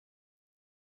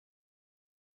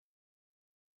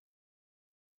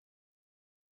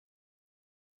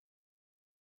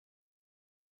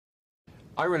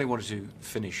I really wanted to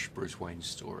finish Bruce Wayne's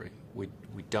story. We'd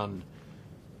done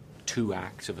 2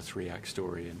 acts of a 3-act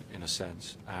story in a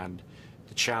sense, and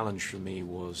the challenge for me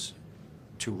was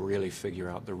to really figure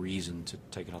out the reason to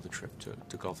take another trip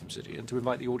to Gotham City and to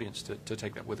invite the audience to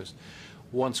take that with us.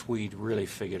 Once we'd really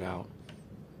figured out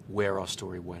where our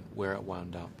story went, where it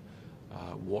wound up,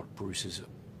 what Bruce's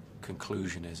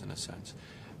conclusion is in a sense,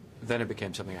 then it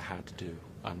became something I had to do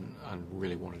and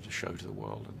really wanted to show to the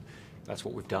world. And that's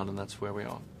what we've done, and that's where we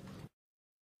are.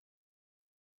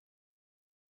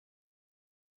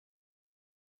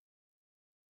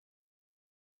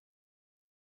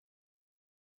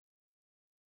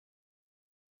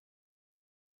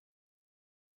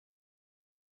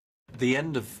 The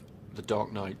end of The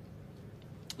Dark Knight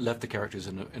left the characters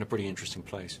in a pretty interesting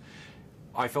place.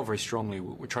 I felt very strongly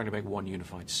we're trying to make one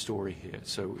unified story here,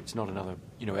 so it's not another,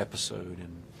 episode,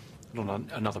 and not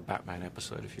another Batman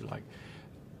episode, if you like.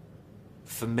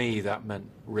 For me, that meant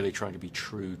really trying to be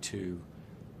true to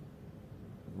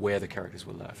where the characters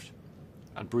were left.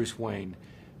 And Bruce Wayne,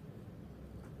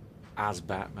 as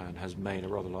Batman, has made a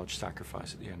rather large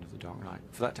sacrifice at the end of The Dark Knight.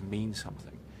 For that to mean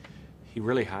something, he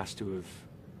really has to have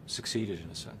succeeded, in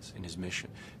a sense, in his mission.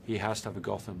 He has to have a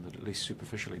Gotham that, at least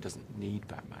superficially, doesn't need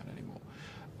Batman anymore.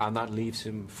 And that leaves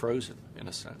him frozen, in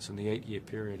a sense. And the 8-year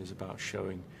period is about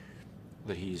showing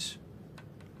that he's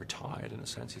retired, in a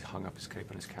sense. He's hung up his cape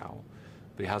and his cowl,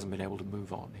 but he hasn't been able to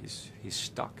move on. He's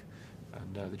stuck.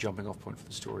 And the jumping off point for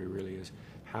the story really is,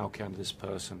 how can this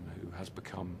person who has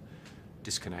become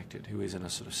disconnected, who is in a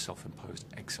sort of self-imposed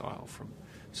exile from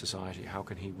society, how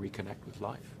can he reconnect with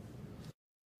life?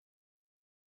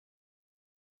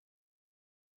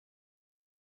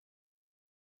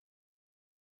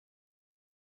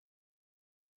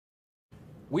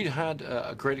 We'd had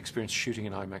a great experience shooting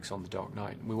in IMAX on The Dark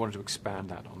Knight, and we wanted to expand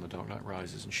that on The Dark Knight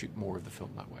Rises and shoot more of the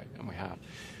film that way, and we have.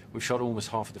 We've shot almost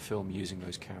half of the film using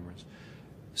those cameras.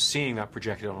 Seeing that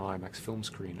projected on an IMAX film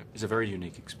screen is a very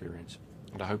unique experience,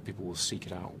 and I hope people will seek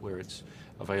it out where it's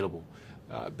available,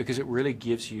 because it really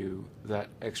gives you that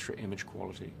extra image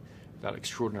quality, that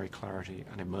extraordinary clarity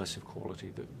and immersive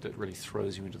quality that really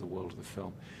throws you into the world of the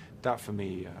film. That, for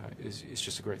me, is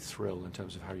just a great thrill in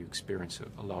terms of how you experience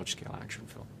a large-scale action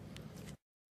film.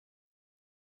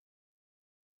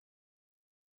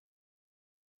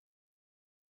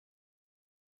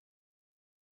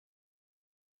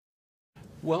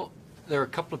 Well, there are a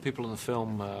couple of people in the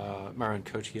film, Marion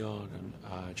Cotillard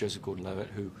and Joseph Gordon-Levitt,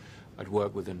 who I'd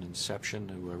worked with in Inception,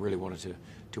 who I really wanted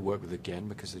to work with again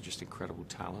because they're just incredible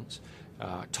talents.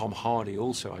 Tom Hardy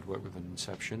also I'd worked with in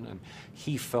Inception, and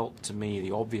he felt to me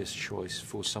the obvious choice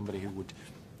for somebody who would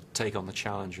take on the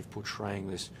challenge of portraying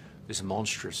this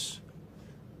monstrous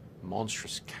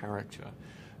character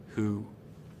who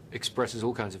expresses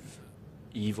all kinds of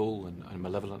evil and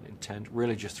malevolent intent,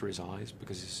 really just through his eyes,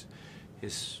 because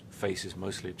his face is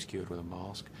mostly obscured with a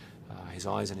mask, his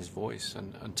eyes and his voice.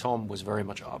 And Tom was very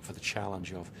much up for the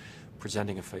challenge of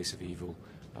presenting a face of evil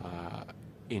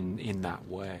in that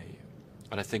way.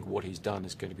 And I think what he's done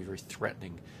is going to be very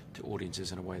threatening to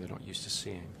audiences in a way they're not used to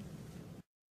seeing.